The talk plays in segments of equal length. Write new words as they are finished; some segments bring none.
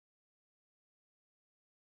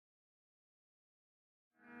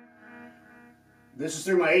This is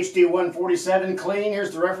through my HD 147 clean.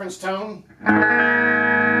 Here's the reference tone.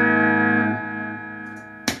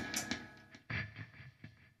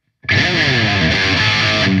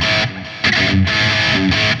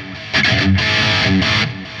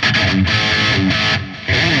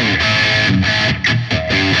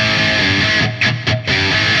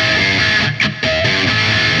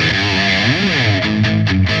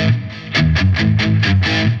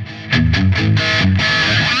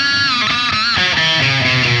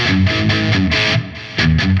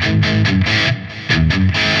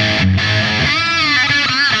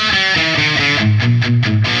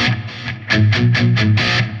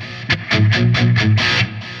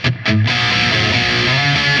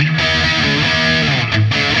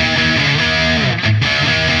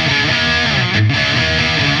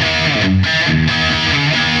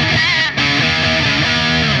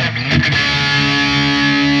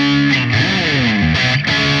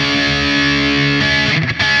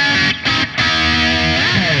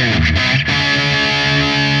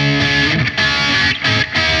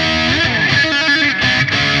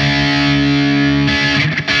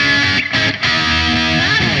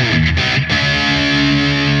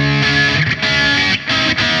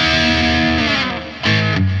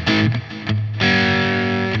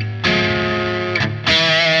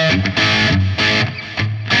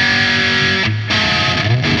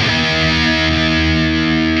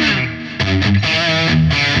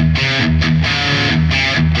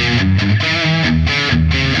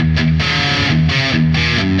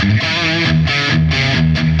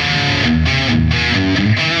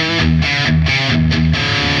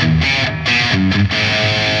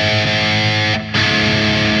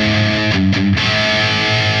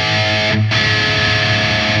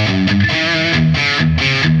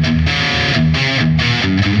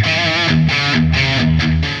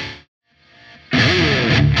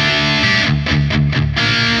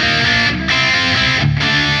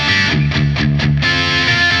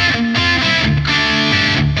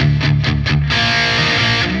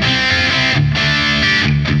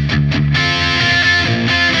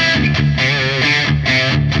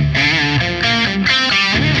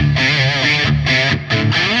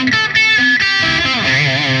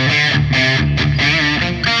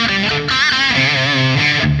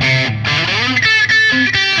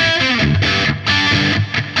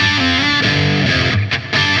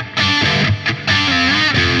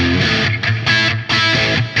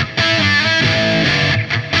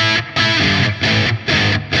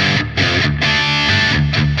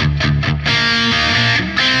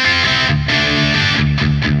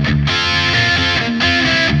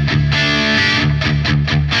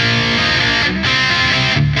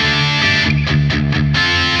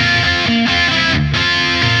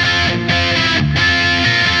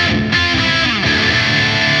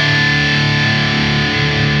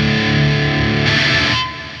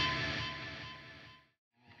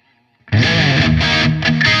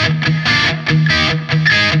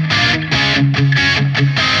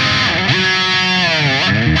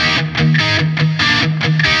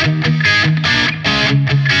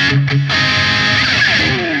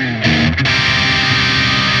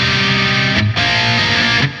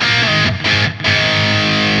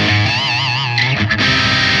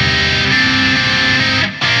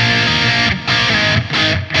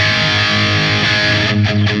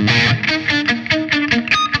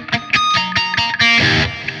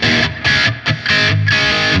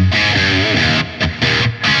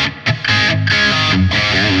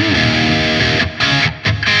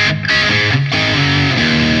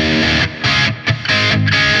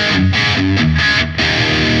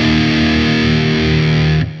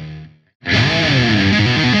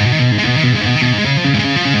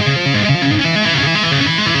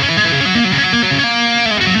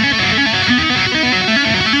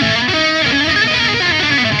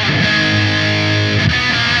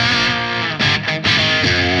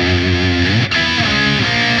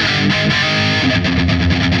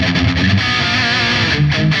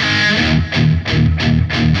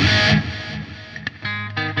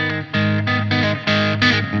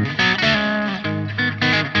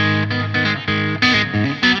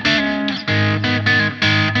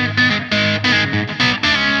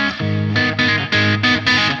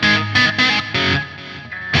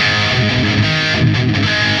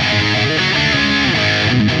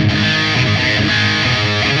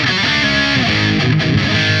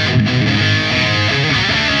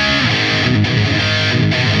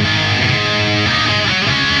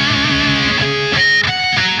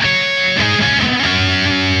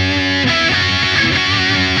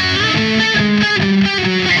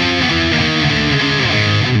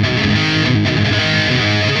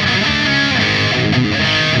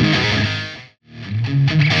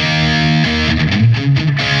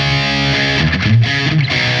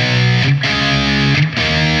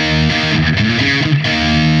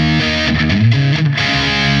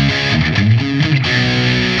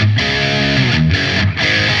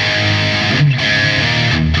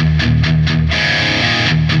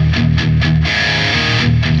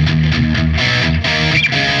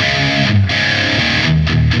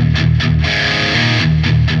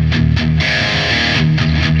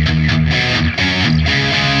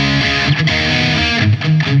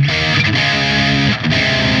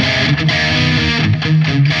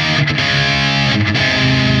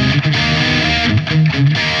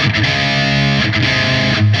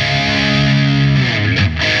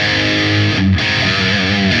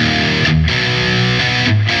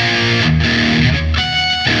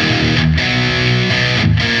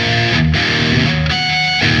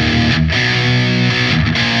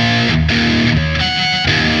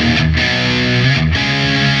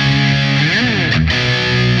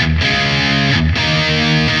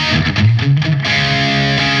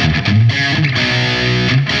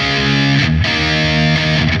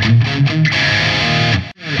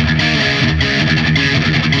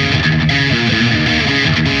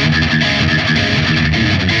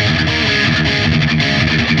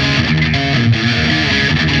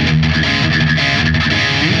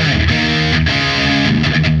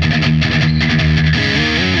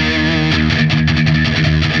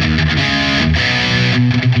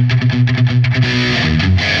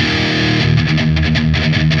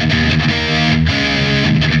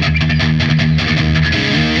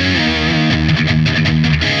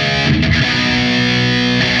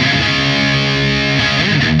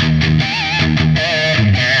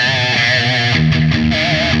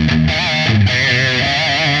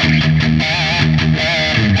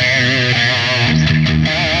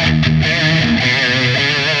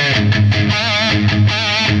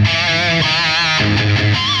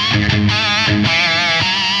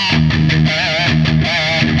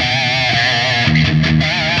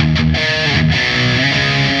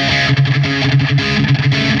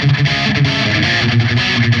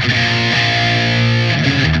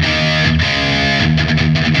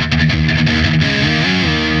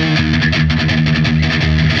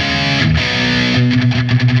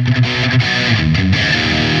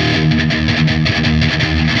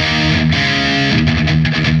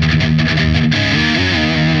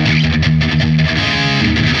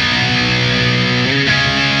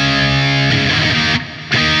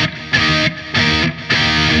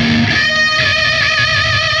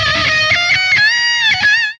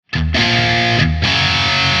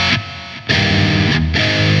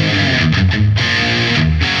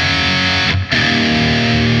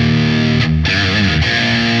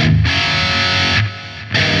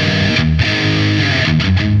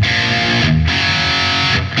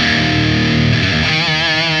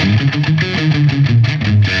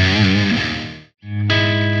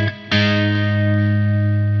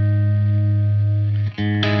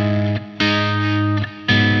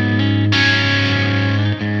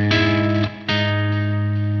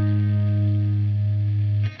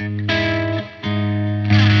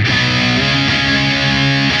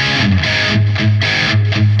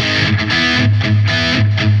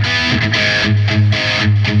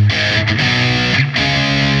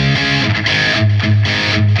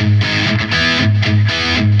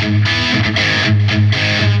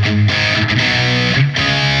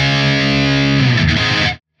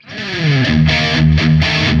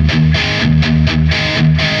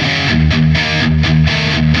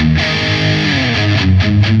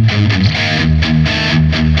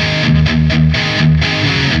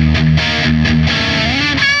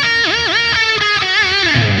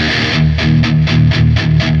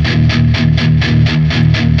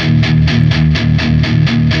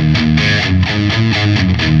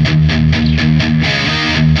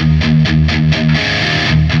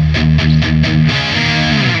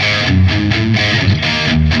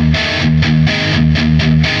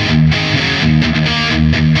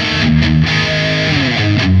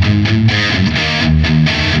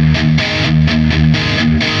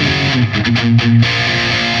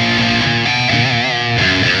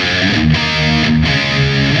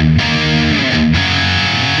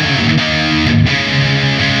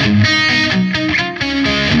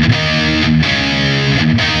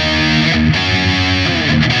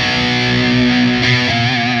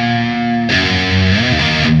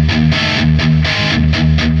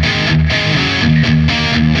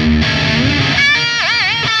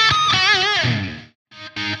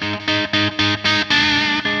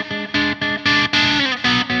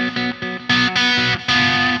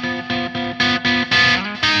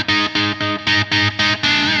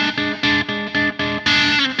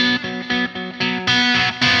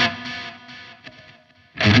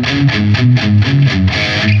 There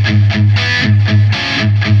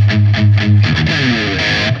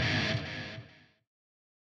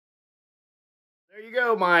you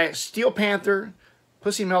go, my Steel Panther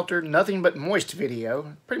Pussy Melter Nothing But Moist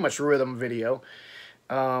video. Pretty much a rhythm video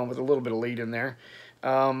with a little bit of lead in there.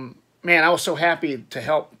 Man, I was so happy to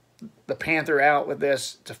help the Panther out with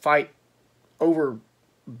this, to fight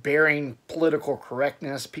overbearing political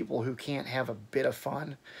correctness, people who can't have a bit of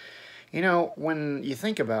fun. You know, when you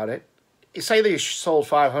think about it, you say they sold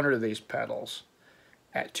 500 of these pedals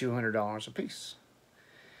at $200 a piece.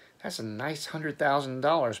 That's a nice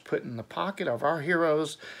 $100,000 put in the pocket of our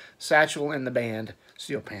heroes, Satchel and the band,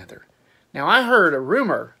 Steel Panther. Now, I heard a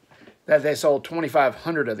rumor that they sold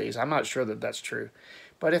 2,500 of these. I'm not sure that that's true.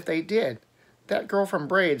 But if they did, that girl from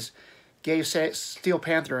Braids gave Steel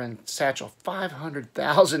Panther and Satchel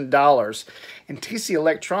 $500,000. And TC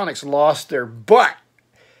Electronics lost their butt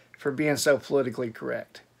for being so politically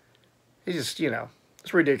correct. It's just, you know,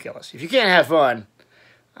 it's ridiculous. If you can't have fun,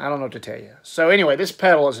 I don't know what to tell you. So anyway, this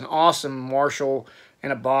pedal is an awesome Marshall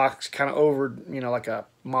in a box, kind of over, you know, like a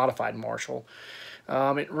modified Marshall.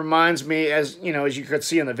 It reminds me, as you know, as you could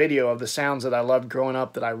see in the video, of the sounds that I loved growing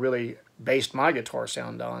up, that I really based my guitar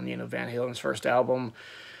sound on. You know, Van Halen's first album,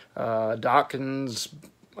 Dawkins,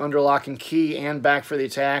 Under Lock and Key, and Back for the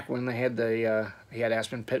Attack, when they had the he had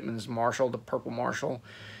Aspen Pittman's Marshall, the purple Marshall,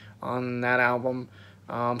 on that album.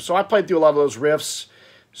 So I played through a lot of those riffs,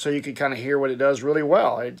 so you could kind of hear what it does really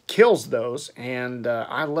well. It kills those, and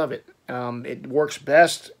I love it. It works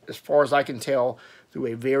best, as far as I can tell, through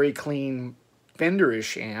a very clean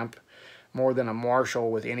Fender-ish amp, more than a Marshall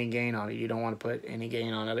with any gain on it. You don't want to put any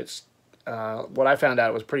gain on it. It's what I found out,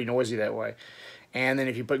 it was pretty noisy that way. And then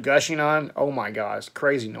if you put gushing on, oh my God, it's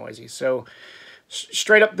crazy noisy. So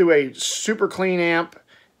straight up through a super clean amp,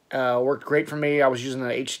 worked great for me. I was using an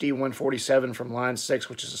HD 147 from Line 6,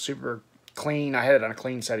 which is a super clean. I had it on a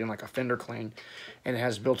clean setting, like a Fender clean, and it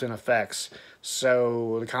has built-in effects.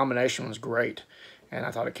 So the combination was great, and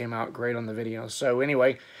I thought it came out great on the video. So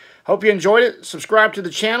anyway, hope you enjoyed it. Subscribe to the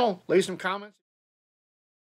channel, leave some comments.